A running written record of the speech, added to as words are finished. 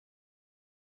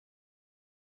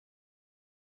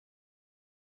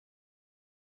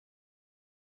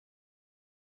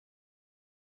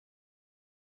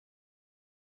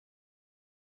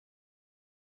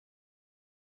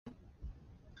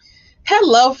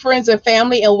Hello, friends and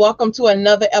family, and welcome to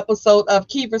another episode of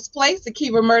Kiva's Place, the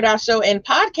Kiva Murdoch Show and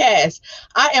Podcast.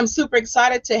 I am super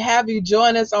excited to have you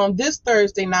join us on this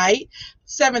Thursday night,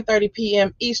 7:30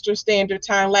 p.m. Eastern Standard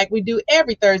Time, like we do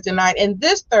every Thursday night. And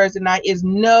this Thursday night is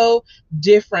no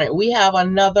different. We have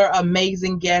another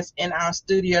amazing guest in our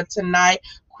studio tonight,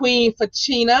 Queen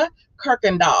Fachina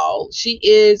Kirkendall. She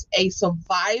is a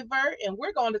survivor, and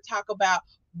we're going to talk about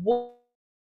what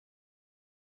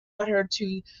her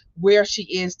to where she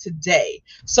is today.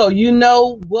 So you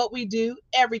know what we do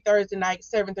every Thursday night,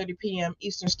 7:30 p.m.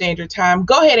 Eastern Standard Time.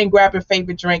 Go ahead and grab your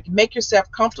favorite drink, make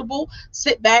yourself comfortable,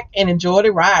 sit back and enjoy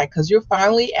the ride because you're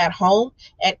finally at home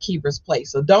at Kiva's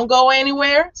Place. So don't go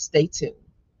anywhere. Stay tuned.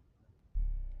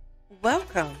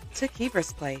 Welcome to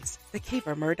Kiva's Place, the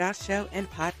Kiva Murdoch Show and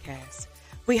Podcast.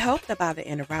 We hope that by the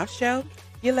end of our show,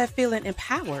 you're left feeling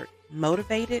empowered,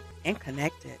 motivated, and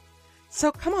connected.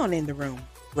 So come on in the room.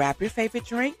 Grab your favorite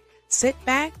drink, sit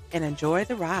back, and enjoy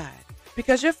the ride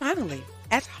because you're finally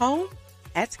at home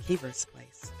at Kiva's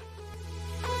Place.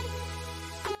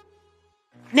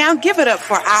 Now give it up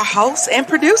for our host and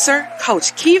producer,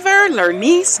 Coach Kiva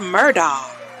Lernice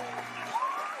Murdoch.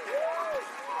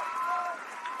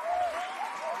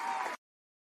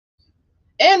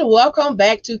 And welcome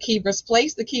back to Kiva's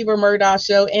Place, the Kiva Murdoch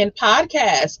Show and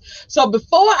Podcast. So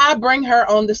before I bring her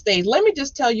on the stage, let me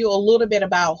just tell you a little bit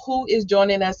about who is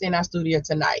joining us in our studio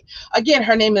tonight. Again,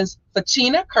 her name is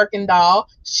Fachina Kirkendall.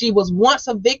 She was once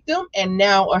a victim and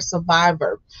now a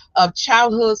survivor of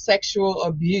childhood sexual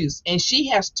abuse. And she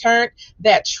has turned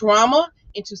that trauma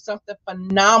into something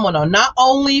phenomenal, not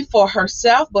only for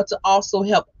herself, but to also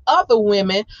help other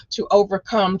women to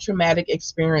overcome traumatic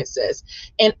experiences.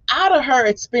 And out of her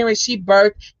experience, she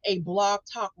birthed a blog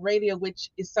talk radio, which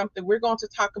is something we're going to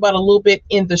talk about a little bit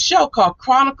in the show called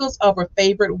Chronicles of Her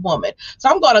Favorite Woman. So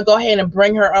I'm going to go ahead and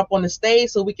bring her up on the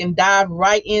stage so we can dive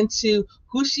right into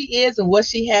who she is and what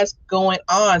she has going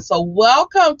on. So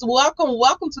welcome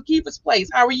to Kiva's Place.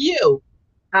 How are you?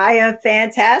 I am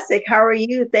fantastic. How are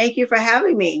you? Thank you for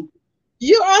having me.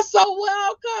 You are so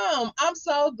welcome. I'm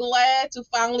so glad to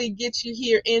finally get you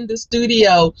here in the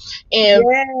studio. And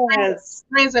yes.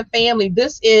 friends and family,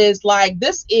 this is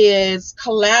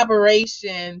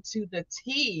collaboration to the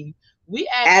T. We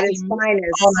actually met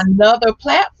on another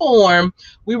platform.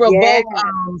 We were both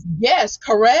yes,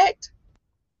 correct?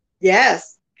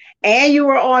 Yes. And you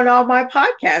were on all my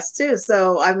podcasts too.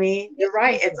 So I mean, you're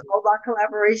right. It's all about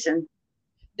collaboration.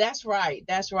 That's right.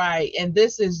 And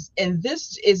this is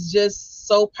just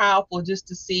so powerful just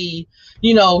to see,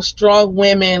 strong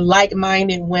women,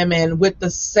 like-minded women with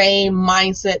the same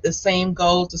mindset, the same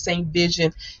goals, the same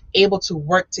vision, able to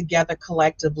work together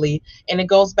collectively. And it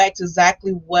goes back to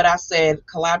exactly what I said,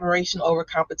 collaboration over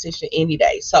competition any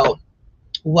day. So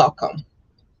welcome.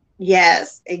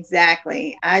 Yes,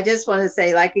 exactly. I just want to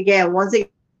say, once again,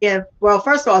 well,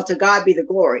 first of all, to God be the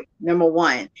glory, number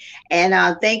one. And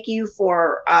thank you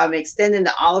for extending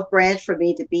the olive branch for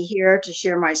me to be here to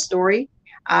share my story.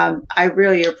 I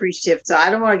really appreciate it. So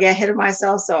I don't want to get ahead of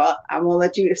myself, so I'm going to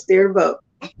let you steer the boat.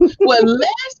 Well,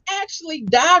 let's actually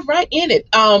dive right in it.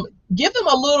 Give them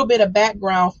a little bit of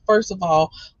background, first of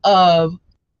all, of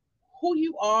who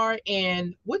you are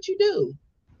and what you do.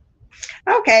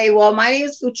 Okay, well, my name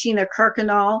is Fachina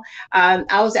Kirkendall.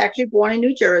 I was actually born in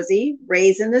New Jersey,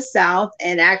 raised in the South,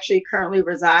 and actually currently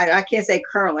reside. I can't say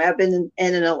currently. I've been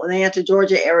in an Atlanta,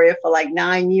 Georgia area for like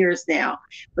 9 years now,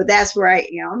 but that's where I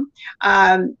am.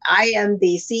 I am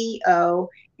the CEO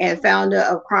and founder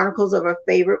of Chronicles of a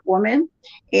Favorite Woman.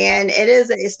 And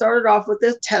it started off with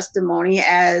this testimony,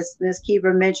 as Ms.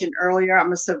 Kiva mentioned earlier.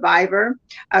 I'm a survivor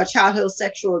of childhood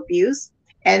sexual abuse,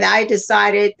 and I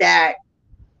decided that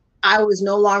I was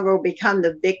no longer become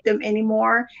the victim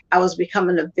anymore. I was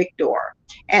becoming a victor.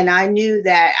 And I knew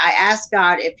that I asked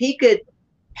God if he could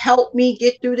help me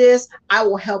get through this, I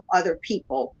will help other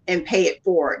people and pay it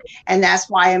forward. And that's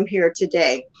why I'm here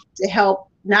today, to help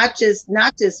not just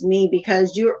me,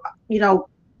 because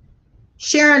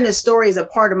sharing the story is a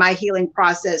part of my healing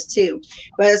process too,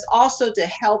 but it's also to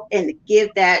help and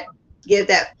give that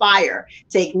fire,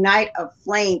 to ignite a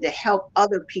flame to help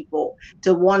other people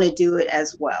to want to do it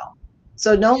as well.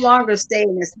 So no longer stay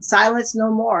in this silence,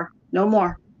 no more. And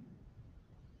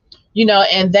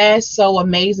that's so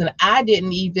amazing. I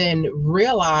didn't even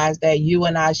realize that you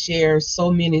and I share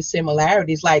so many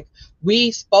similarities. Like,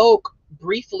 we spoke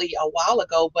briefly a while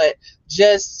ago, but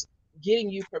just getting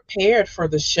you prepared for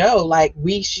the show, like,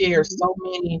 we share so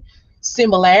many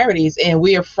similarities, and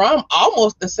we are from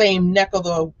almost the same neck of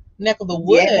the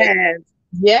wood. Yes.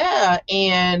 Yeah,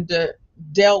 and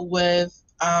dealt with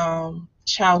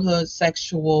childhood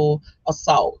sexual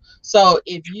assault. So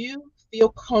if you feel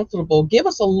comfortable, give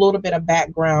us a little bit of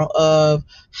background of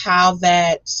how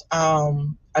that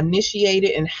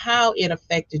initiated and how it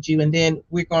affected you. And then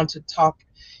we're going to talk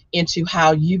into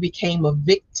how you became a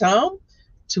victim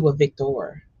to a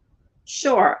victor.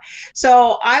 Sure.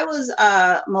 So I was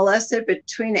molested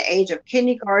between the age of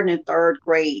kindergarten and third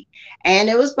grade, and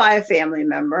it was by a family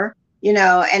member,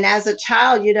 and as a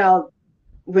child,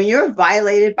 when you're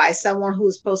violated by someone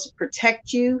who's supposed to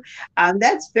protect you,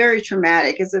 that's very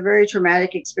traumatic. It's a very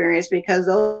traumatic experience because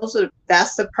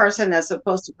that's the person that's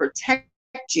supposed to protect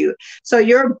you. So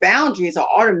your boundaries are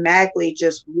automatically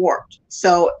just warped.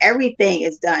 So everything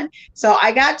is done. So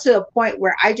I got to a point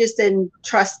where I just didn't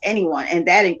trust anyone, and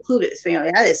that included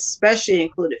family. That especially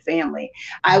included family.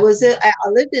 I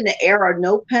lived in an era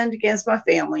no pen against my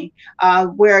family,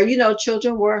 where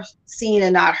children were seen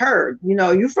and not heard.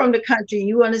 You're from the country,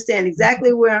 you understand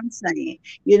exactly where I'm saying.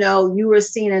 You were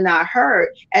seen and not heard.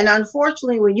 And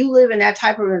unfortunately, when you live in that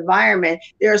type of environment,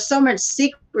 there's so much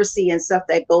secrecy and stuff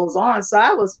that goes on. So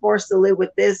I was forced to live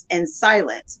with this in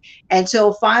silence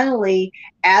until finally,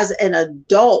 as an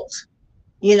adult,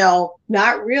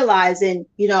 not realizing,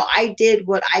 I did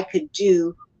what I could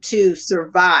do to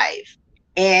survive.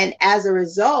 And as a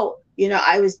result,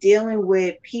 I was dealing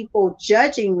with people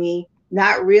judging me,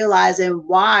 not realizing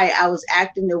why I was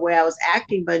acting the way I was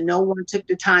acting, but no one took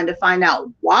the time to find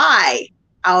out why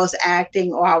I was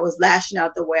acting or I was lashing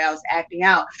out the way I was acting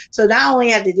out. So not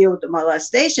only had to deal with the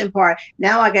molestation part,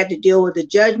 now I got to deal with the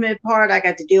judgment part. I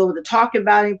got to deal with the talking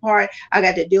about it part. I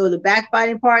got to deal with the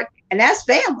backbiting part, and that's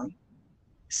family.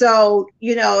 So,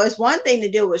 it's one thing to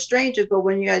deal with strangers, but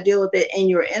when you got to deal with it in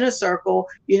your inner circle,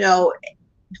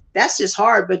 that's just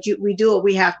hard, but we do what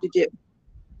we have to do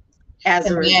as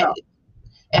a result.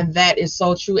 And that is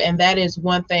so true. And that is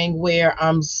one thing where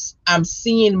I'm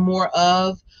seeing more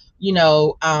of,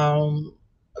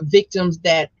 victims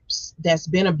that's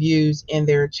been abused in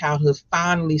their childhood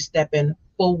finally stepping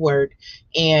forward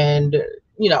and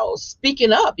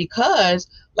speaking up, because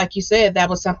like you said, that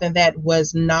was something that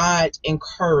was not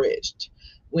encouraged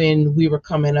when we were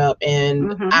coming up.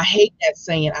 And I hate that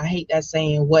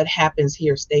saying, what happens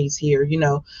here stays here,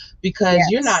 because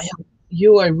Yes.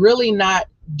 you are really not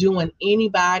doing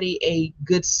anybody a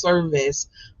good service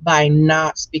by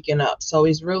not speaking up. So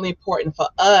it's really important for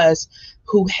us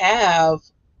who have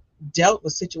dealt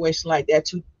with situations like that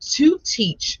to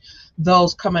teach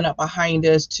those coming up behind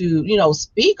us to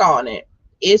speak on it.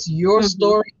 It's your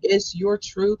story, it's your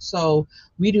truth. So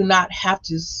we do not have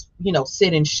to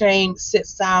sit in shame, sit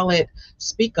silent,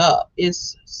 speak up.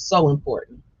 It's so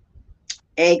important.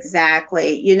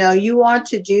 Exactly. You want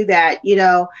to do that.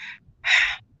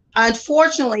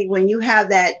 Unfortunately, when you have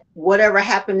that, whatever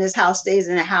happened in this house stays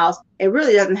in the house, it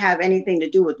really doesn't have anything to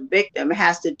do with the victim. It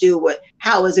has to do with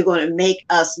how is it going to make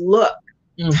us look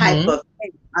type of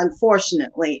thing,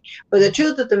 unfortunately. But the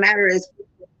truth of the matter is,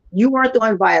 you weren't the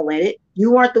one violated.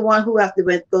 You weren't the one who have to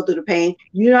go through the pain.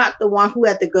 You're not the one who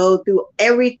had to go through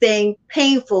everything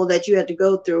painful that you had to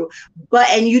go through,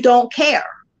 and you don't care.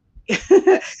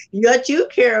 What you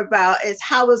care about is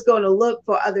how it's going to look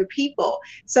for other people.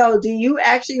 So do you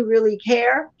actually really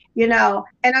care? And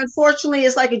unfortunately,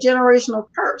 it's like a generational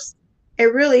curse.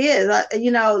 It really is. I'm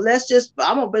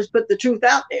going to put the truth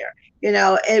out there.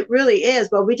 It really is.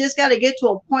 But we just got to get to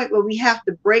a point where we have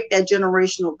to break that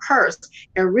generational curse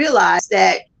and realize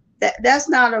that's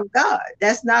not of God.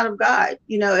 That's not of God.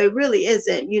 It really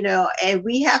isn't, and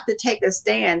we have to take a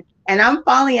stand. And I'm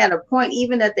finally at a point,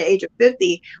 even at the age of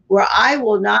 50, where I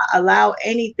will not allow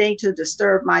anything to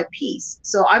disturb my peace.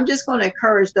 So I'm just going to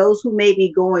encourage those who may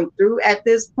be going through at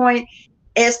this point.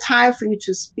 It's time for you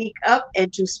to speak up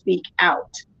and to speak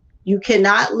out. You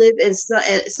cannot live in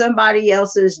somebody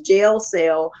else's jail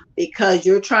cell because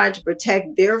you're trying to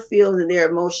protect their feelings and their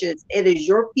emotions. It is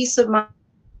your peace of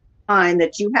mind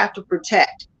that you have to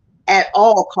protect at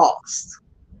all costs.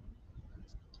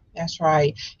 That's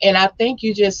right. And I think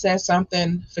you just said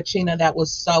something, Fachina, that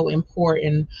was so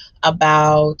important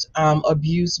about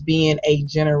abuse being a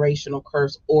generational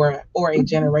curse or a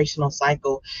generational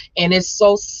cycle. And it's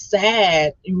so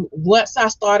sad. Once I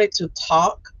started to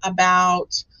talk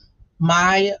about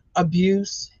my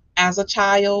abuse as a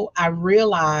child, I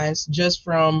realized just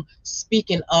from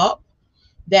speaking up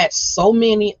that so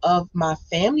many of my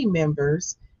family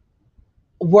members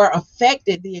were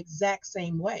affected the exact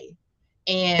same way.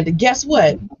 And guess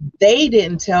what? They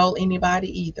didn't tell anybody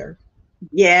either.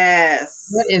 Yes.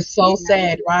 That is so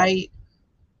sad, right?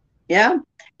 Yeah.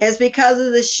 It's because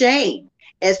of the shame.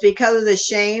 It's because of the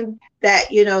shame that,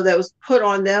 that was put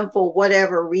on them for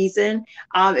whatever reason.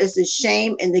 It's the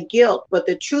shame and the guilt. But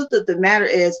the truth of the matter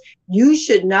is, you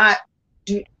should not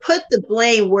put the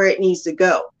blame where it needs to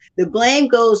go. The blame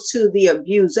goes to the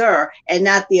abuser and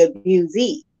not the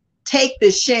abusee. Take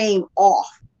the shame off,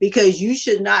 because you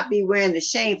should not be wearing the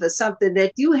shame for something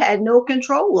that you had no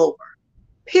control over.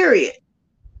 Period.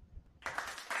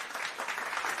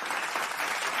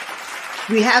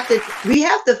 We have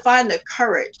to find the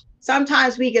courage.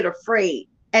 Sometimes we get afraid,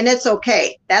 and it's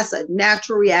okay. That's a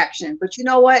natural reaction. But you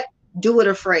know what? Do it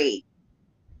afraid.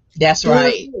 That's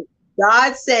right.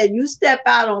 God said, you step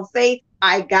out on faith,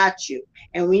 I got you.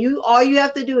 And when all you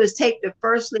have to do is take the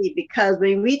first lead, because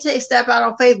when we step out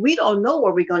on faith, we don't know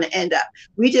where we're going to end up.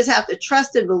 We just have to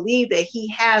trust and believe that he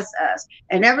has us.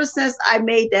 And ever since I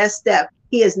made that step,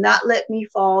 he has not let me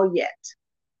fall yet.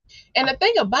 And the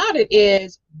thing about it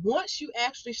is, once you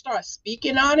actually start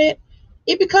speaking on it,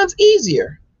 it becomes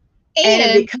easier. And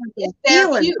it becomes a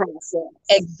healing process.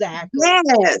 Exactly.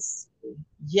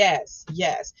 Yes.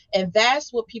 And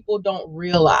that's what people don't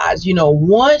realize.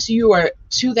 Once you are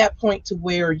to that point to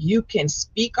where you can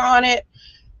speak on it,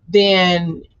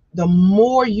 then the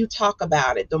more you talk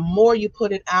about it, the more you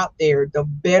put it out there, the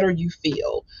better you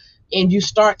feel. And you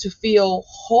start to feel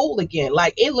whole again.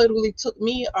 Like, it literally took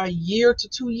me a year to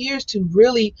 2 years to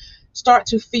really start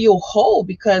to feel whole,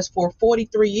 because for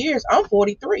 43 years, I'm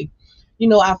 43.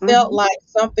 I felt like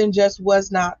something just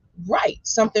was not right.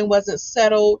 Something wasn't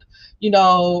settled, and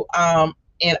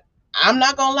I'm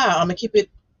not going to lie. I'm going to keep it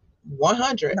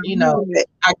 100.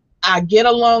 I get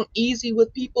along easy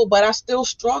with people, but I still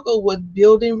struggle with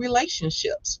building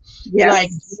relationships,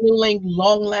 like building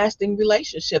long-lasting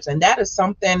relationships. And that is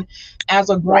something,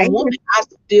 as a grown woman, I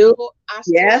still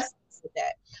with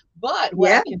that. But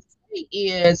what I can say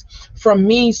is, from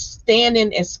me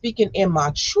standing and speaking in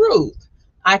my truth,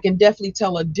 I can definitely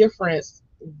tell a difference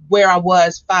where I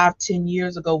was 5-10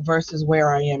 years ago versus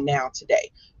where I am now today.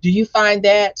 Do you find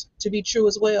that to be true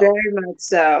as well? Very much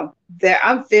so.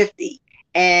 I'm 50.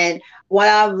 And what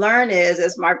I've learned is,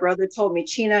 as my brother told me,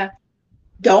 Chena,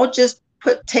 don't just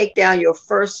take down your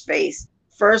first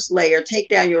layer, take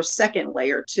down your second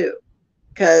layer too.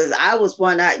 Because I was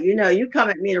one that, you come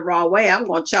at me the wrong way, I'm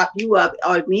going to chop you up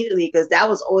immediately, because that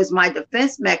was always my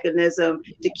defense mechanism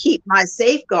to keep my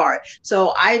safeguard.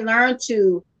 So I learned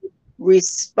to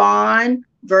respond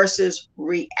versus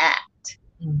react.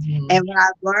 And when I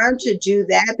learned to do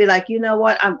that, be like, you know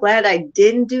what, I'm glad I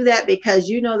didn't do that, because,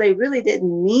 they really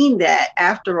didn't mean that.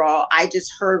 After all, I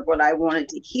just heard what I wanted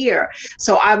to hear.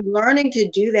 So I'm learning to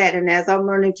do that. And as I'm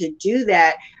learning to do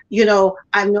that,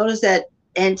 I've noticed that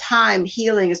in time,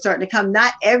 healing is starting to come.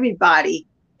 Not everybody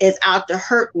is out to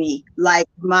hurt me like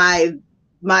my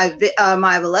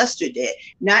molester did.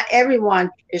 Not everyone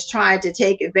is trying to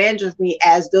take advantage of me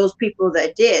as those people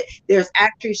that did. There's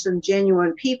actually some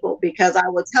genuine people, because I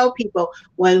will tell people,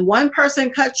 when one person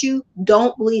cuts you,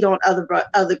 don't bleed on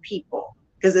other people,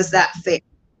 because it's not fair.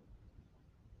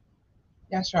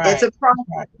 That's right. It's a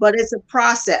process, but it's a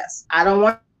process. I don't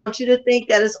want you to think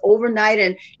that it's overnight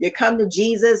and you come to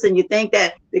Jesus and you think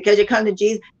that because you come to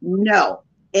Jesus. No,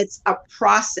 it's a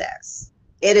process.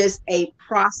 It is a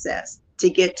process to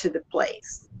get to the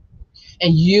place.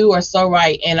 And you are so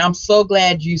right. And I'm so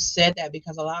glad you said that,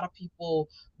 because a lot of people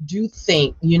do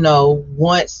think,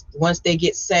 once they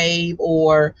get saved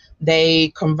or they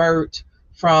convert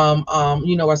from,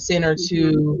 a sinner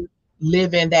to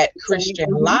live in that Christian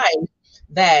life,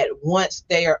 that once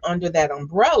they are under that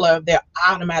umbrella, they're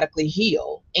automatically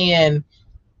healed. And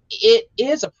it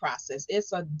is a process.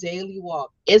 It's a daily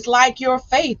walk. It's like your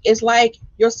faith. It's like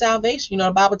your salvation.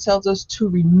 The Bible tells us to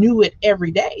renew it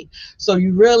every day. So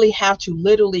you really have to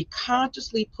literally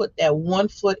consciously put that one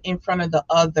foot in front of the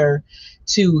other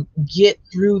to get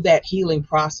through that healing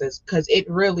process, because it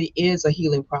really is a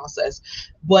healing process.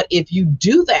 But if you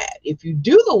do that, if you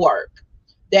do the work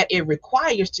that it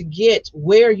requires to get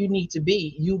where you need to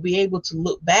be, you'll be able to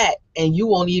look back and you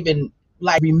won't even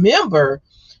remember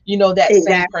that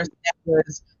same person that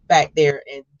was back there.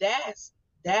 And that's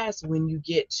when you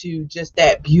get to just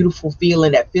that beautiful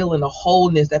feeling, that feeling of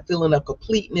wholeness, that feeling of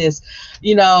completeness,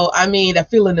 that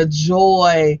feeling of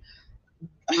joy.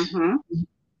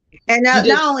 And not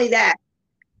only that,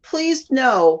 please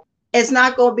know it's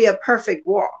not going to be a perfect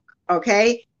walk.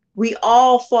 Okay. We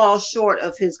all fall short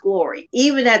of his glory.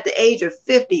 Even at the age of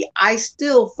 50, I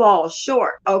still fall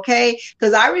short, okay?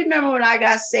 Because I remember when I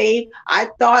got saved, I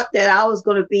thought that I was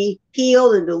going to be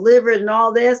healed and delivered and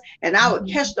all this, and I would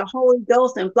catch the Holy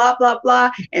Ghost and blah, blah,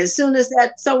 blah. And as soon as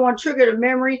that someone triggered a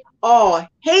memory,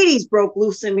 Hades broke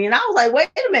loose in me. And I was like, wait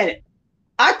a minute.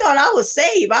 I thought I was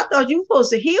saved. I thought you were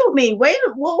supposed to heal me. Wait,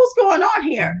 what's going on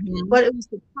here? But it was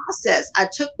the process. I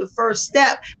took the first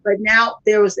step, but now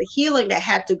there was a healing that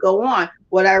had to go on.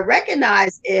 What I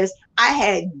recognized is I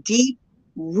had deep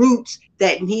roots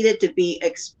that needed to be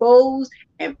exposed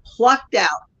and plucked out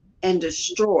and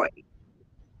destroyed.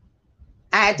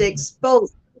 I had to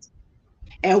expose.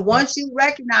 And once you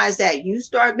recognize that, you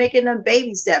start making them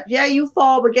baby steps. Yeah, you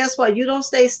fall, but guess what? You don't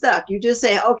stay stuck. You just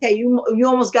say, okay, you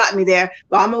almost got me there,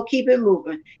 but I'm gonna keep it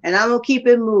moving, and I'm gonna keep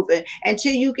it moving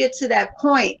until you get to that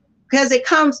point, because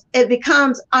it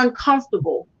becomes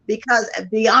uncomfortable. Because to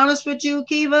be honest with you,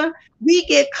 Kiva, we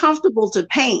get comfortable to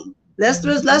pain. Let's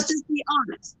just be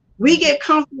honest. We get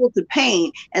comfortable to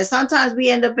pain, and sometimes we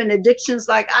end up in addictions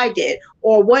like I did,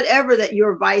 or whatever that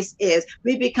your vice is.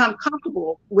 We become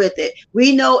comfortable with it.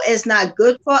 We know it's not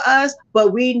good for us,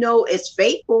 but we know it's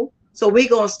faithful, so we're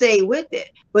going to stay with it.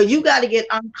 But you got to get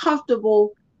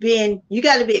uncomfortable you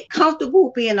got to be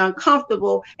comfortable being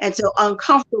uncomfortable until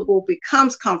uncomfortable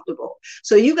becomes comfortable.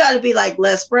 So you got to be like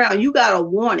Les Brown. You got to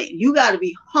want it. You got to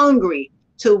be hungry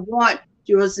to want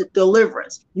your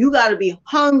deliverance. You got to be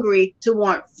hungry to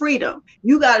want freedom.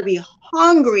 You got to be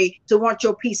hungry to want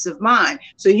your peace of mind.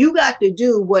 So you got to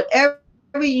do whatever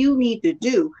you need to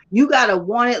do. You got to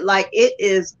want it like it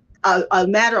is a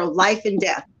matter of life and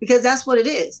death, because that's what it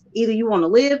is. Either you want to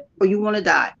live or you want to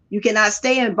die. You cannot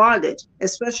stay in bondage,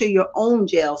 especially your own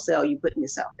jail cell you putting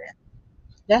yourself in.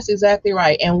 That's exactly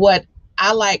right. And what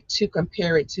I like to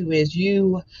compare it to is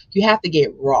you have to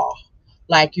get raw.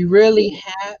 Like you really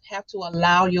have to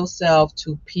allow yourself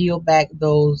to peel back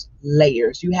those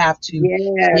layers. You have to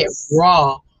get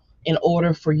raw in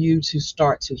order for you to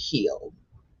start to heal.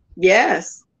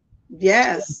 Yes.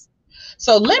 Yes.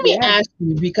 So let me ask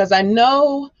you, because I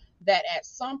know that at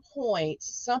some point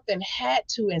something had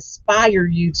to inspire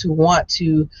you to want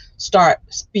to start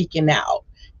speaking out.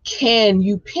 Can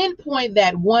you pinpoint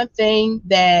that one thing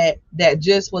that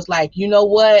just was like, you know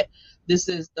what, this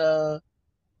is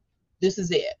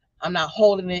it. I'm not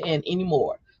holding it in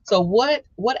anymore. So what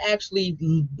actually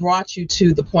brought you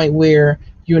to the point where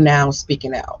you're now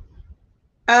speaking out?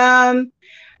 I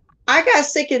got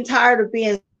sick and tired of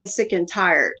being sick and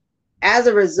tired. As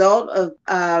a result of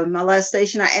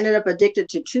molestation, I ended up addicted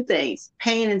to two things: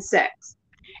 pain and sex.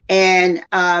 And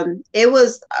it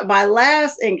was my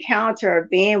last encounter of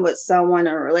being with someone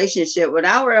in a relationship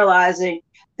without realizing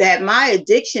that my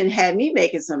addiction had me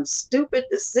making some stupid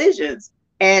decisions.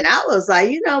 And I was like,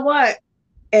 you know what?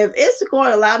 If it's going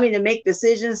to allow me to make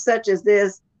decisions such as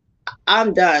this,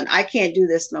 I'm done. I can't do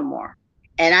this no more.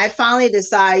 And I finally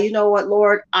decided, you know what,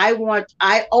 Lord, I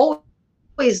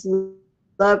always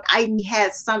loved, I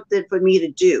had something for me to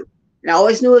do. And I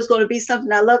always knew it was going to be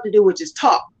something I love to do, which is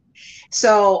talk.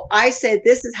 So I said,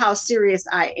 this is how serious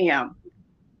I am.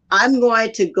 I'm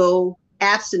going to go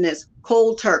abstinence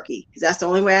cold turkey, because that's the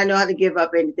only way I know how to give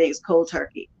up anything is cold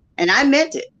turkey. And I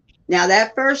meant it. Now,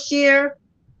 that first year,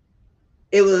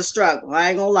 it was a struggle. I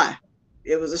ain't gonna lie.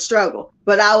 It was a struggle.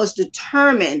 But I was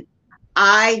determined.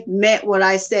 I meant what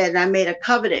I said, and I made a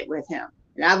covenant with him.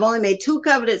 And I've only made 2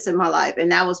 covenants in my life,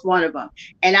 and that was one of them.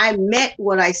 And I meant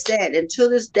what I said. And to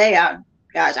this day,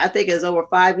 I think it's over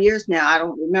 5 years now. I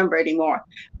don't remember anymore.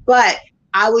 But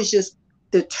I was just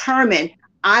determined.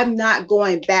 I'm not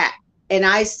going back. And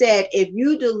I said, if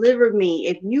you deliver me,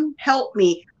 if you help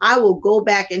me, I will go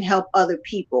back and help other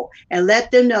people and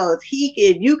let them know if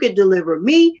you could deliver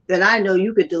me, then I know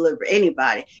you could deliver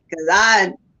anybody, because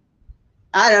I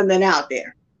done been out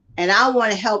there, and I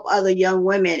want to help other young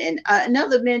women and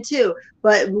other men too,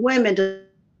 but women to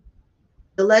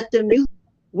let them know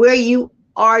where you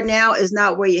are now is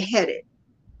not where you're headed.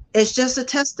 It's just a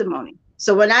testimony.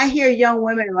 So when I hear young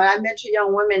women, when I mentor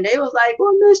young women, they was like,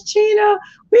 well, Miss Chena,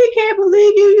 we can't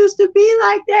believe you used to be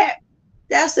like that.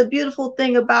 That's the beautiful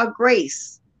thing about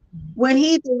grace. When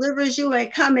he delivers you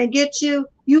and come and get you,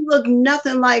 you look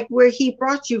nothing like where he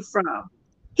brought you from.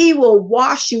 He will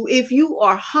wash you. If you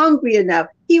are hungry enough,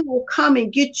 he will come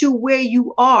and get you where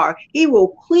you are. He will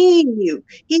clean you.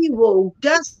 He will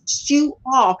dust you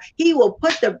off. He will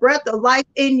put the breath of life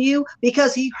in you,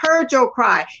 because he heard your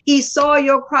cry. He saw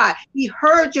your cry. He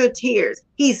heard your tears.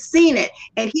 He's seen it.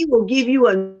 And he will give you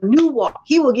a new walk.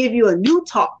 He will give you a new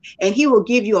talk. And he will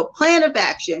give you a plan of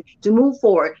action to move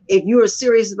forward if you are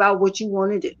serious about what you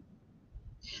want to do.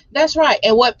 That's right.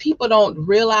 And what people don't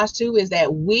realize too is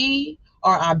that we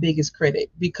are our biggest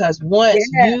critic, because once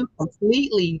you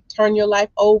completely turn your life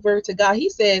over to God,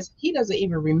 he says he doesn't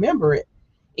even remember it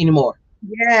anymore.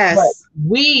 Yes. But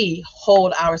we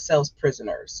hold ourselves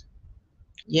prisoners.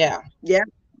 Yeah. Yeah.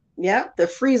 Yeah. The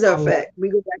freezer effect.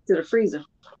 We go back to the freezer.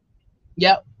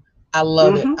 Yep. I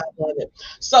love it. I love it.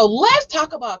 So let's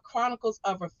talk about Chronicles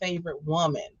of a Favorite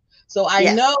Woman. So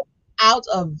I know out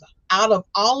of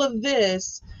all of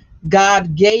this,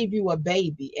 God gave you a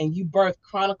baby and you birthed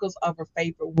Chronicles of a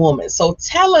Favorite Woman. So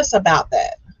tell us about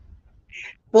that.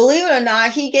 Believe it or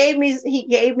not, that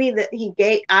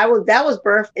was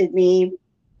birthed in me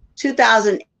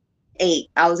 2008.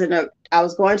 I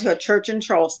was going to a church in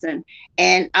Charleston,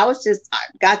 and I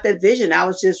got the vision. I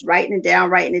was just writing it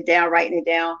down.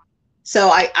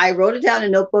 So I wrote it down in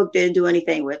a notebook, didn't do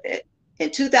anything with it. In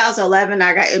 2011,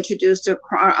 I got introduced to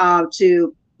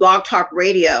Blog Talk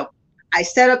Radio. I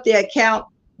set up the account,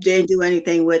 didn't do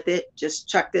anything with it, just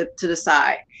chucked it to the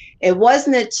side. It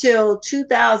wasn't until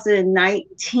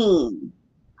 2019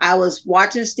 I was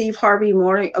watching Steve Harvey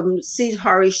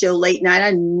show late night.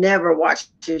 I never watched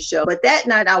his show, but that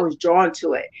night I was drawn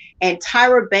to it, and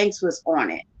Tyra Banks was on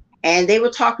it, and they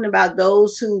were talking about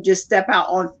those who just step out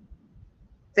on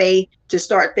faith to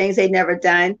start things they'd never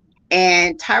done.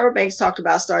 And Tyra Banks talked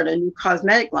about starting a new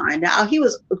cosmetic line. Now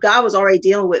God was already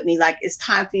dealing with me, like, it's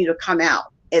time for you to come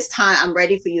out. It's time. I'm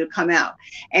ready for you to come out.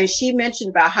 And she mentioned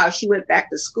about how she went back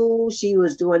to school. She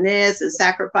was doing this and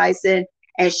sacrificing.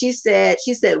 And she said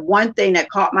one thing that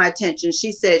caught my attention.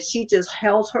 She said she just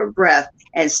held her breath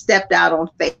and stepped out on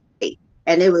faith.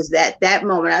 And it was that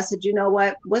moment. I said, you know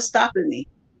what? What's stopping me?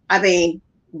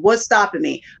 What's stopping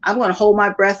me? I'm going to hold my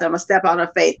breath. I'm going to step out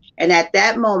on faith. And at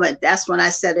that moment, that's when I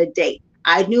set a date.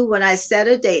 I knew when I set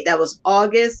a date, that was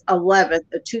August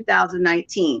 11th of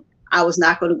 2019, I was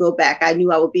not going to go back. I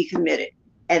knew I would be committed.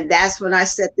 And that's when I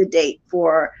set the date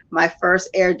for my first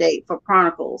air date for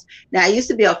Chronicles. Now, I used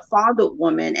to be a fondled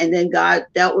woman, and then God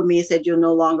dealt with me and said, you're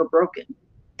no longer broken.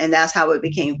 And that's how it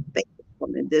became Faithful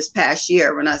Woman this past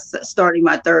year when I started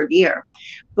my third year.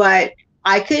 But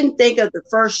I couldn't think of the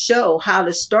first show, how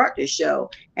to start the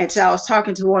show, until I was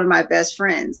talking to one of my best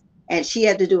friends, and she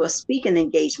had to do a speaking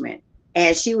engagement.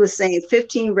 And she was saying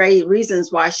 15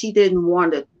 reasons why she didn't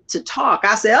want to talk.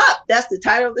 I said, that's the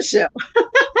title of the show.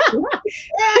 15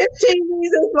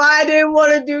 reasons why I didn't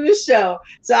want to do the show.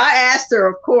 So I asked her,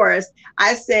 of course.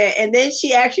 I said, and then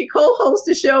she actually co-hosted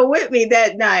the show with me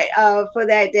that night for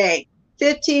that day.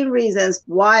 15 reasons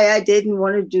why I didn't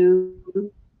want to do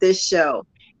this show.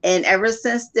 And ever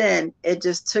since then, it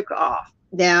just took off.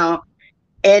 Now,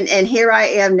 and here I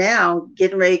am now,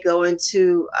 getting ready to go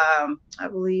into, I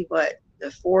believe,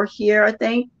 the fourth year, I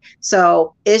think.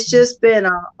 So it's just been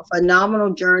a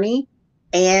phenomenal journey.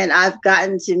 And I've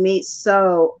gotten to meet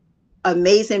so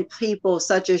amazing people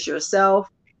such as yourself,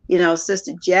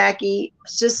 Sister Jackie,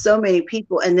 just so many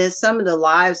people. And then some of the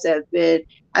lives that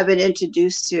I've been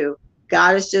introduced to.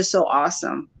 God is just so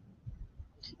awesome.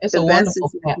 It's a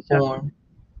wonderful platform.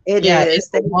 It is. It's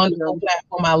a wonderful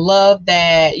platform. I love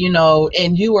that,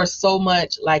 and you are so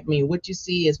much like me. What you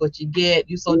see is what you get.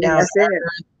 You so down to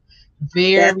earth,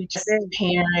 very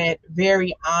transparent,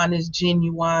 very honest,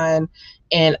 genuine.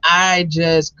 And I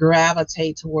just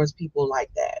gravitate towards people like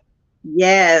that.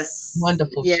 Yes.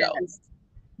 Wonderful show.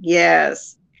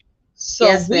 Yes. So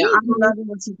I'm loving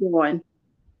what you're doing.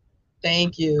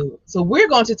 Thank you. So we're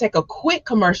going to take a quick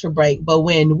commercial break, but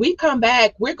when we come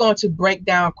back, we're going to break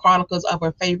down Chronicles of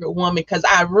a Favorite Woman, because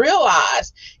I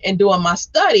realized in doing my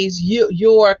studies,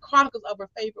 your Chronicles of a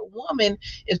Favorite Woman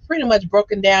is pretty much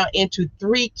broken down into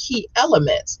 3 key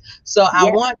elements. So yes.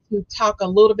 I want to talk a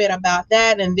little bit about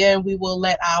that, and then we will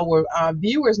let our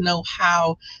viewers know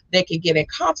how they can get in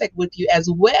contact with you, as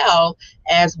well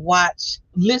as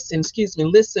listen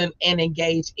and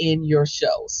engage in your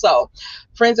show. So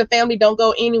friends and family, don't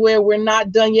go anywhere. We're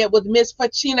not done yet with Miss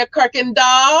Fachina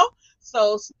Kirkendall.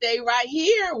 So stay right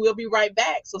here. We'll be right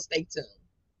back. So stay tuned.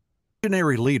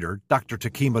 Visionary leader, Dr.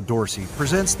 Takima Dorsey,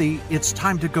 presents the It's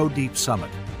Time to Go Deep Summit,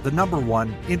 the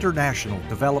 #1 international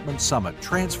development summit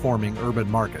transforming urban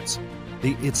markets.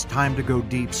 The It's Time to Go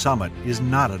Deep Summit is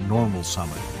not a normal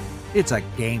summit. It's a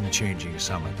game-changing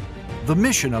summit. The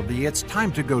mission of the It's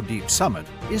Time to Go Deep Summit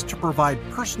is to provide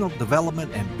personal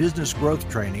development and business growth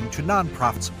training to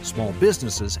nonprofits, small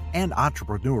businesses, and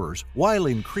entrepreneurs while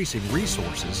increasing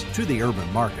resources to the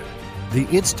urban market. The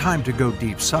It's Time to Go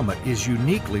Deep Summit is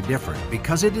uniquely different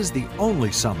because it is the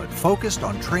only summit focused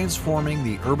on transforming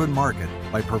the urban market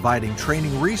by providing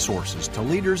training resources to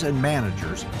leaders and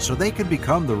managers so they can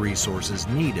become the resources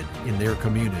needed in their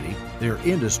community, their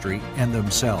industry, and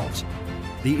themselves.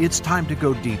 The It's Time to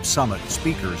Go Deep Summit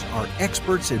speakers are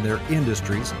experts in their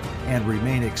industries and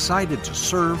remain excited to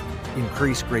serve,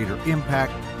 increase greater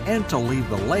impact, and to leave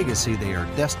the legacy they are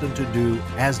destined to do,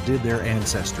 as did their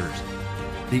ancestors.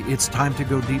 The It's Time to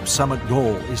Go Deep Summit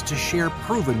goal is to share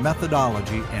proven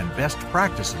methodology and best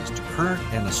practices to current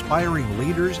and aspiring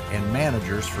leaders and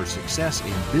managers for success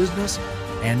in business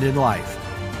and in life.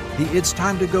 The It's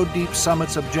Time to Go Deep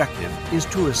Summit's objective is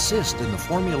to assist in the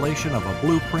formulation of a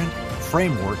blueprint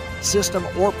framework, system,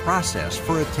 or process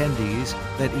for attendees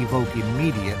that evoke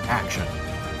immediate action.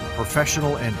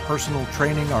 Professional and personal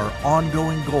training are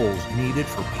ongoing goals needed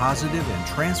for positive and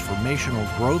transformational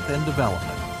growth and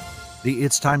development. The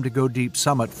It's Time to Go Deep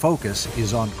Summit focus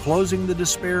is on closing the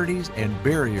disparities and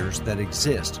barriers that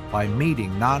exist by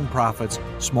meeting nonprofits,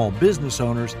 small business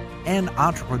owners, and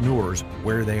entrepreneurs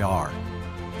where they are.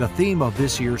 The theme of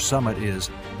this year's summit is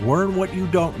Learn What You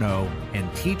Don't Know and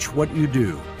Teach What You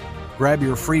Do. Grab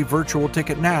your free virtual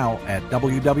ticket now at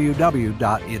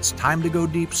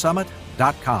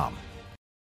www.itstimetogodiepsummit.com.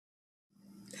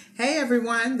 Hey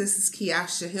everyone, this is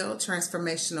Kiasha Hill,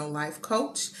 transformational life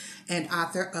coach and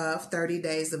author of 30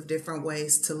 Days of Different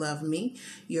Ways to Love Me.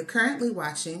 You're currently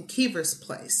watching Kiva's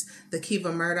Place, the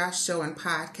Kiva Murdoch Show and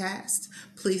podcast.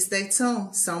 Please stay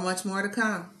tuned, so much more to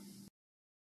come.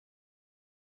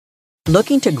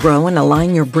 Looking to grow and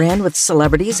align your brand with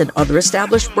celebrities and other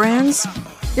established brands?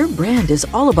 Your brand is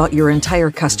all about your entire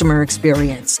customer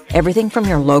experience. Everything from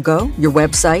your logo, your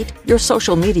website, your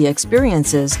social media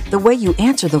experiences, the way you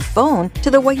answer the phone,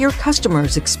 to the way your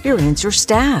customers experience your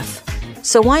staff.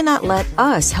 So why not let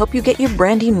us help you get your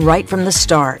branding right from the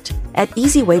start? At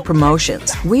Easy Way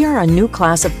Promotions, we are a new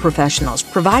class of professionals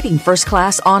providing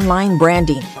first-class online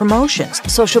branding, promotions,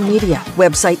 social media,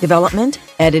 website development,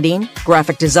 editing,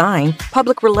 graphic design,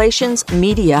 public relations,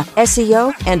 media,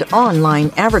 SEO, and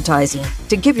online advertising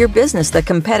to give your business the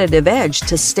competitive edge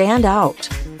to stand out.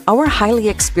 Our highly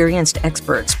experienced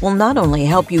experts will not only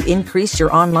help you increase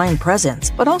your online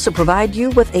presence, but also provide you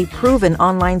with a proven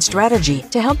online strategy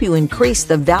to help you increase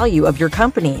the value of your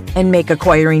company and make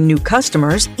acquiring new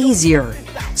customers easier.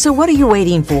 So what are you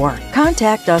waiting for?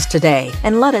 Contact us today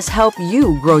and let us help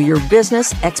you grow your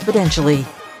business exponentially.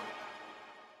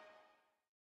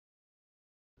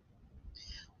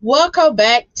 Welcome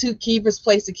back to Kiva's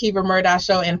Place, the Kiva Murdoch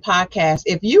Show and podcast.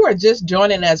 If you are just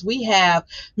joining us, we have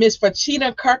Miss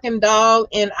Fuchina Kirkendall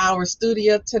in our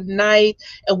studio tonight,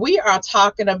 and we are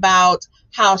talking about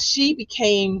how she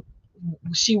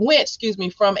went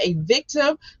from a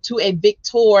victim to a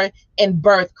victor in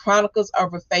birth, Chronicles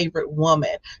of a Favorite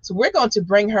Woman. So we're going to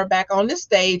bring her back on the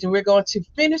stage, and we're going to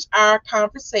finish our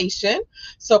conversation.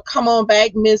 So come on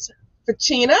back, Miss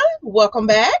Fuchina. Welcome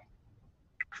back.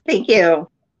 Thank you.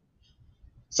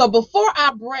 So before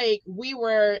our break, we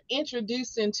were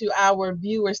introducing to our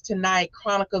viewers tonight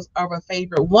Chronicles of a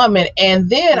Favorite Woman. And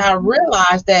then I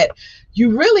realized that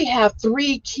you really have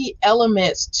three key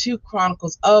elements to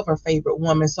Chronicles of a Favorite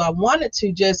Woman. So I wanted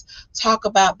to just talk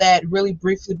about that really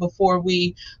briefly before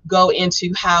we go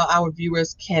into how our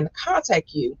viewers can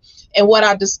contact you. And what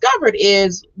I discovered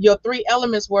is your three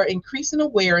elements were increasing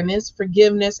awareness,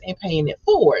 forgiveness, and paying it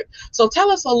forward. So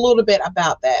tell us a little bit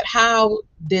about that. How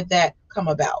did that come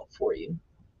about for you?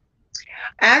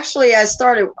 Actually, I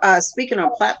started speaking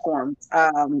on platforms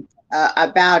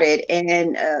about it,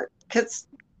 and because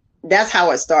that's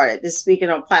how it started, just speaking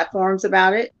on platforms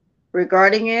about it,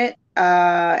 regarding it,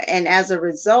 and as a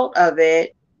result of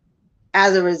it,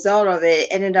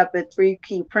 ended up at three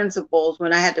key principles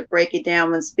when I had to break it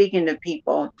down when speaking to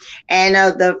people. And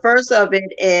the first of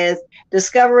it is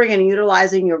discovering and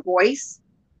utilizing your voice.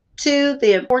 2,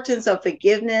 the importance of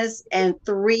forgiveness, and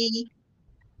 3,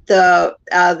 the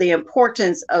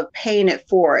importance of paying it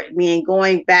forward, meaning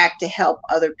going back to help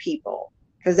other people,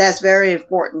 because that's very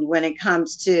important when it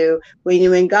comes to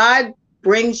when God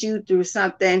brings you through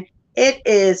something. It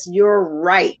is your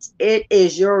right. It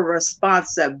is your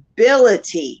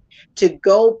responsibility to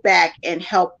go back and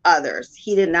help others.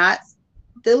 He did not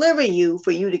deliver you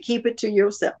for you to keep it to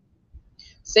yourself.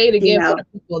 Say it again for the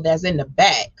people that's in the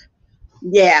back.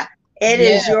 Yeah. It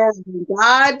is your,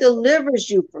 God delivers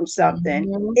you from something.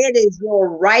 Mm-hmm. It is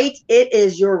your right. It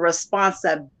is your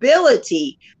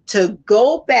responsibility to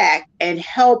go back and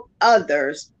help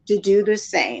others to do the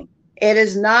same. It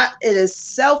is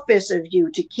selfish of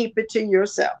you to keep it to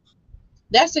yourself.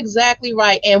 That's exactly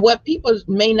right. And what people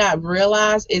may not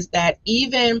realize is that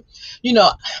even,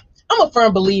 I'm a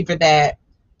firm believer that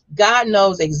God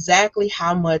knows exactly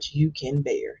how much you can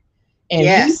bear.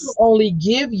 And He will only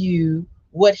give you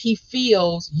what He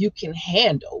feels you can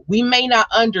handle. We may not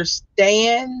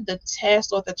understand the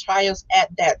test or the trials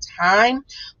at that time,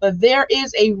 but there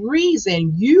is a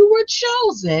reason you were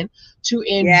chosen to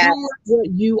endure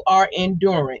what you are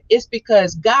enduring. It's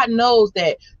because God knows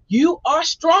that you are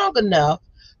strong enough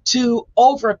to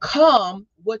overcome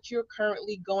what you're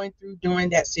currently going through during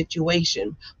that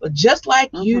situation. But just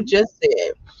like you just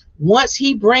said, once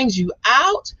He brings you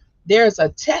out, there's a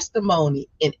testimony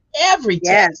in every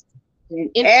test.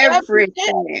 In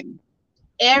everything.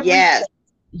 Every test.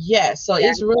 Yes. So That's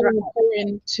it's really right.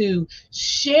 important to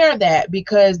share that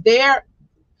because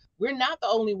we're not the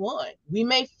only one. We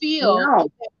may feel No. at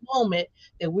that moment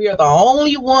that we are the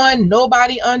only one.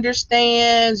 Nobody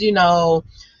understands,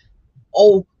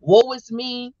 oh, woe is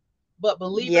me. But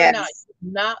believe it or not, Yes.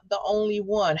 you're not the only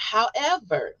one.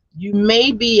 However, you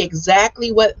may be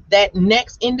exactly what that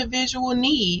next individual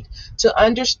need to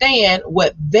understand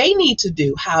what they need to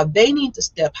do, how they need to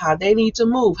step, how they need to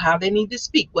move, how they need to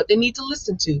speak, what they need to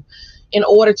listen to in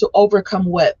order to overcome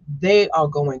what they are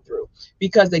going through.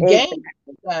 Because Exactly.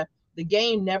 the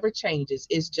game never changes.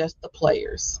 It's just the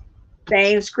players.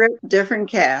 Same script, different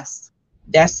cast.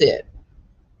 That's it.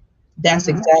 That's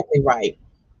Mhm. exactly right.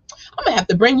 I'm gonna have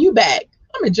to bring you back.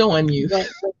 I'm gonna join you.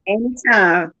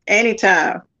 Anytime,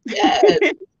 anytime. Yes.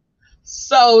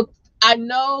 So I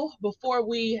know before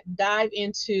we dive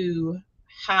into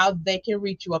how they can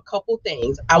reach you, a couple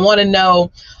things. I want to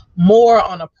know more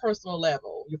on a personal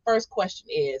level. Your first question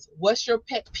is, what's your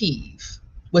pet peeve?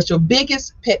 What's your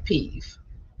biggest pet peeve?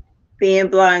 Being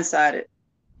blindsided.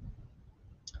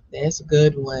 That's a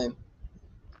good one.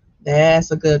 That's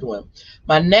a good one.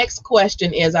 My next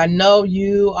question is, I know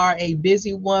you are a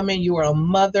busy woman. You are a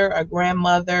mother, a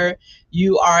grandmother.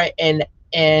 You are an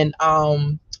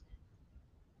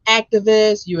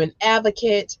activist. You're an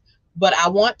advocate. But I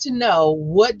want to know,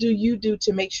 what do you do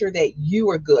to make sure that you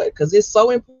are good? Because it's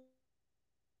so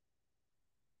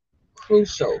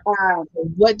crucial. Uh,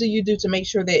 What do you do to make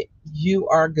sure that you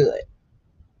are good?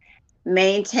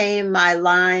 Maintain my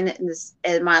line in this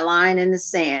and my line in the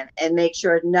sand and make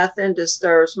sure nothing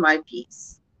disturbs my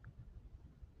peace.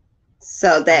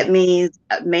 So that means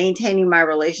maintaining my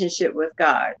relationship with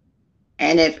God.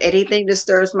 And if anything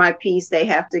disturbs my peace, they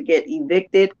have to get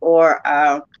evicted or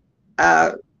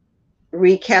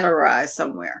recategorized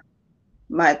somewhere.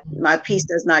 My peace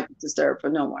does not get disturbed for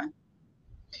no one.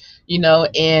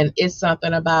 And it's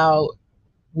something about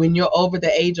when you're over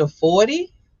the age of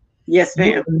 40, Yes,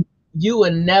 you ma'am. you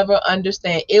will never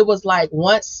understand. It was like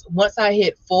once I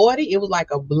hit 40, it was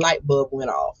like a light bulb went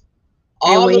off.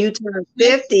 And All when of you turn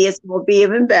this, 50, it's going to be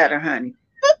even better, honey.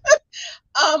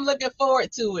 I'm looking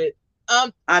forward to it.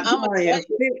 I'm I'm gonna telling tell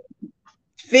you,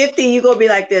 50, you're going to be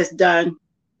like this, done.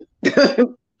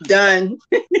 Done.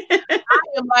 I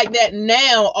am like that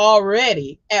now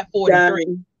already at 43.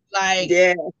 Done. Like,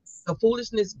 Yeah. the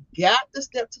foolishness got to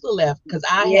step to the left because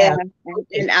I Yeah. have.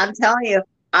 And I'm telling you,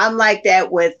 I'm like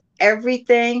that with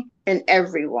everything and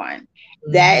everyone.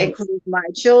 That Mhm. includes my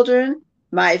children,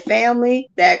 my family,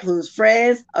 that includes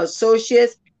friends,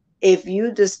 associates. If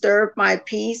you disturb my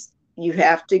peace, you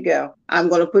have to go. I'm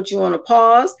going to put you on a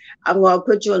pause. I'm going to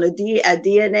put you on a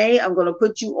DNA. I'm going to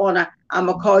put you on I'm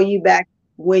going to call you back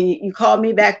when you call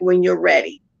me back when you're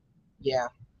ready. Yeah.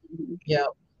 Yep.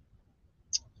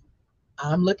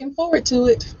 I'm looking forward to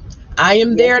it. I am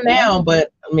Yes, there now, ma'am.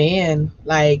 but man,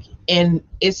 and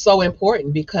it's so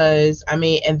important because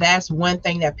and that's one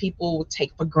thing that people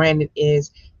take for granted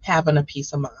is having a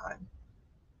peace of mind.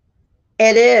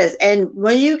 It is. And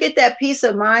when you get that peace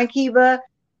of mind, Kiva,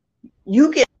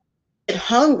 you get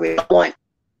hungry.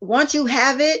 Once you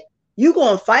have it, you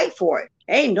going to fight for it.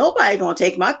 Ain't nobody going to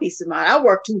take my peace of mind. I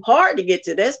worked too hard to get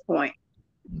to this point.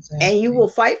 Exactly. And you will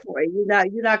fight for it. You're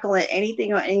not going to let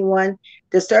anything or anyone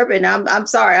disturb it. And I'm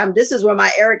sorry. This is where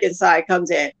my arrogant side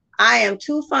comes in. I am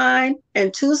too fine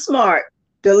and too smart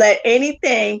to let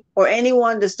anything or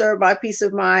anyone disturb my peace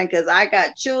of mind because I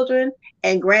got children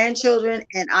and grandchildren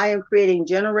and I am creating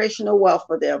generational wealth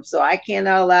for them. So I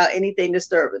cannot allow anything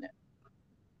disturbing it.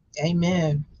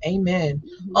 Amen. Amen.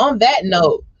 On that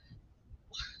note,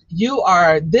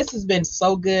 this has been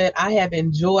so good. I have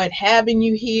enjoyed having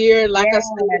you here. Like I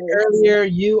said earlier,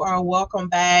 you are welcome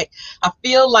back. I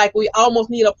feel like we almost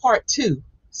need a part 2.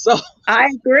 So I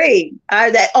agree.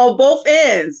 That on both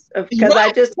ends, because right.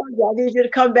 I just told you I need you to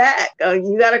come back.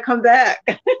 You got to come back.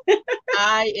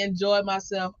 I enjoy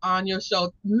myself on your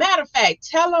show. Matter of fact,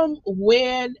 tell them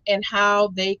when and how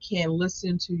they can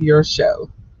listen to your show.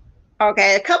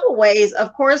 Okay, a couple ways.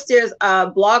 Of course, there's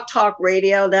Blog Talk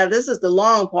Radio. Now, this is the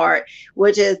long part,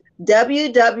 which is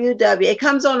www. It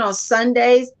comes on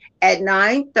Sundays at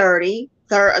 9:30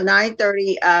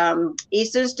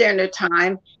 Eastern Standard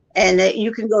Time. And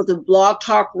you can go to Blog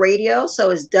Talk Radio.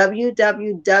 So it's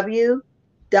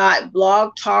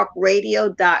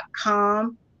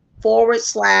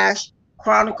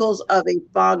www.blogtalkradio.com/Chronicles of a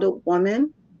Fondled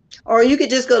Woman. Or you could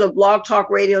just go to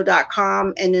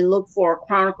blogtalkradio.com and then look for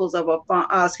Chronicles of a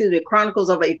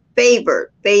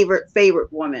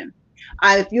Favorite woman.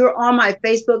 If you're on my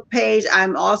Facebook page, I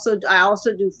also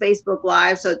do Facebook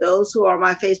Live. So those who are on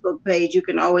my Facebook page, you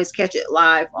can always catch it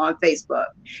live on Facebook.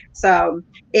 So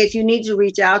if you need to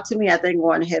reach out to me, I think I'm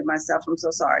going ahead myself. I'm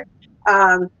so sorry.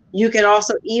 You can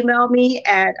also email me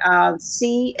at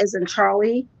C as in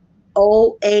Charlie,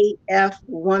 OAF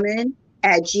woman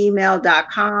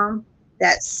 @gmail.com.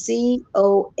 That's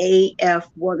COAF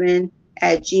woman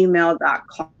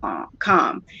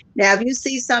 @gmail.com. Now, if you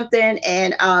see something,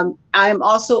 and I'm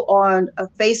also on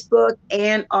Facebook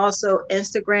and also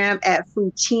Instagram at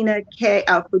Fuchina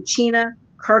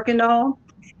Kirkendall,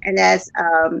 and that's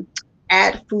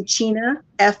at Fuchina,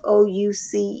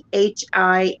 FOUCHINA,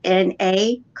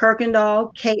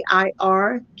 Kirkendall,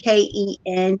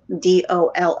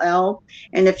 KIRKENDOLL.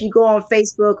 And if you go on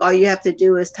Facebook, all you have to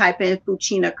do is type in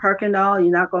Fuchina Kirkendall.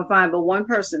 You're not going to find but one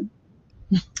person.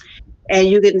 And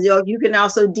you can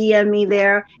also DM me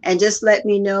there and just let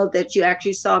me know that you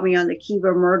actually saw me on the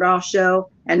Kiva Murdoch show.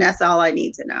 And that's all I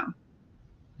need to know.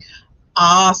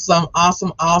 Awesome.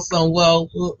 Well,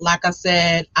 like I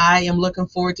said, I am looking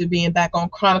forward to being back on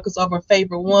Chronicles of a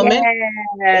Favorite Woman.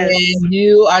 Yes. And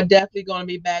you are definitely going to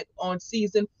be back on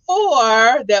season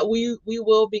 4 that we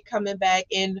will be coming back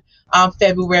in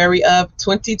February of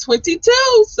 2022.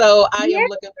 So I am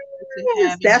looking forward to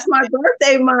having That's my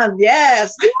birthday month.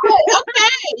 Yes.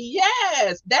 Okay.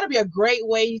 Yes. That'll be a great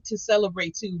way to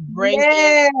celebrate, to bring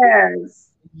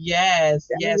Yes.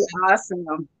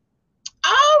 Awesome.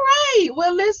 All right.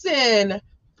 Well, listen,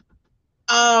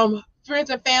 friends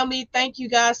and family, thank you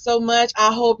guys so much.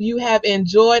 I hope you have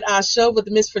enjoyed our show with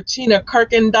Miss Fuchina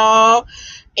Kirkendall.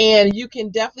 And you can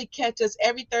definitely catch us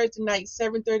every Thursday night,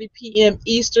 7:30 p.m.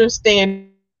 Eastern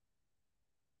Standard.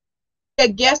 A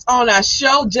guest on our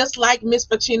show, just like Miss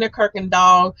Fuchina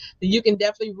Kirkendall, then you can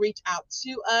definitely reach out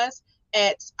to us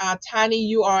at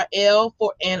tinyurl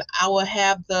and I will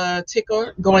have the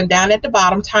ticker going down at the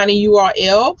bottom,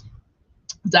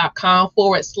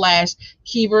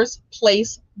 tinyurl.com/Keever's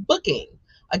Place Booking.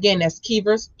 Again, that's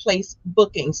Keever's Place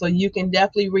Booking. So you can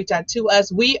definitely reach out to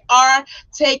us. We are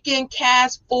taking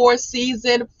cast for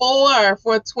season 4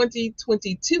 for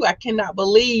 2022. I cannot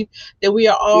believe that we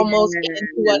are almost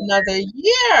into another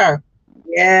year.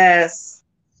 Yes.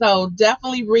 So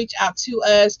definitely reach out to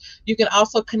us. You can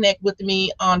also connect with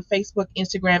me on Facebook,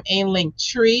 Instagram, and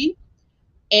Linktree,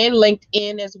 and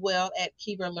LinkedIn as well at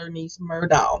Kiva Lernice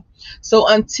Murdoch. So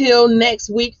until next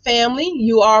week, family,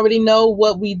 you already know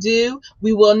what we do.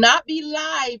 We will not be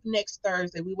live next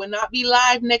Thursday. We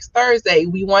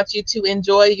want you to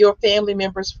enjoy your family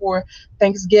members for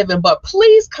Thanksgiving, but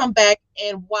please come back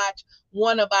and watch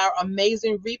one of our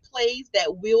amazing replays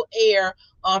that will air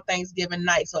on Thanksgiving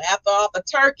night. So after all the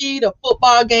turkey, the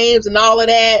football games, and all of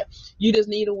that, you just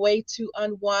need a way to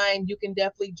unwind. You can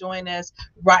definitely join us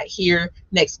right here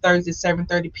next Thursday,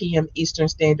 7:30 p.m. Eastern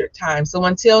Standard Time. So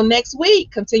until next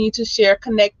week, continue to share,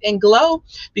 connect, and glow,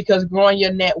 because growing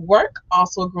your network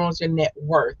also grows your net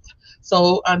worth.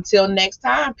 So until next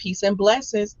time, peace and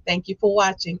blessings. Thank you for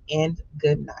watching, and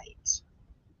good night.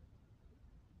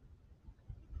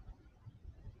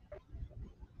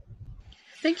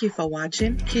 Thank you for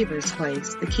watching Kiva's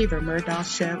Place, the Kiva Murdoch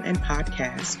Show and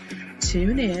Podcast.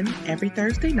 Tune in every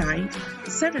Thursday night,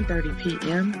 7:30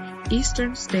 p.m.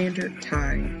 Eastern Standard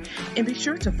Time. And be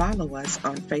sure to follow us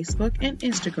on Facebook and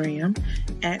Instagram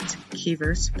at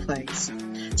Kiva's Place.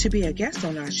 To be a guest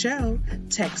on our show,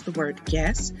 text the word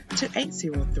guest to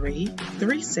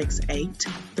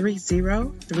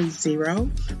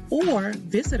 803-368-3030 or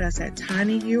visit us at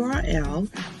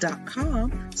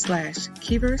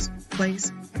tinyurl.com/Kiva's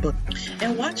Place Book.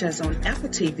 And watch us on Apple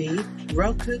TV,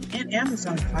 Roku, and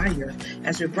Amazon Fire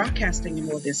as we're broadcasting in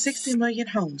more than 60 million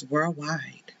homes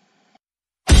worldwide.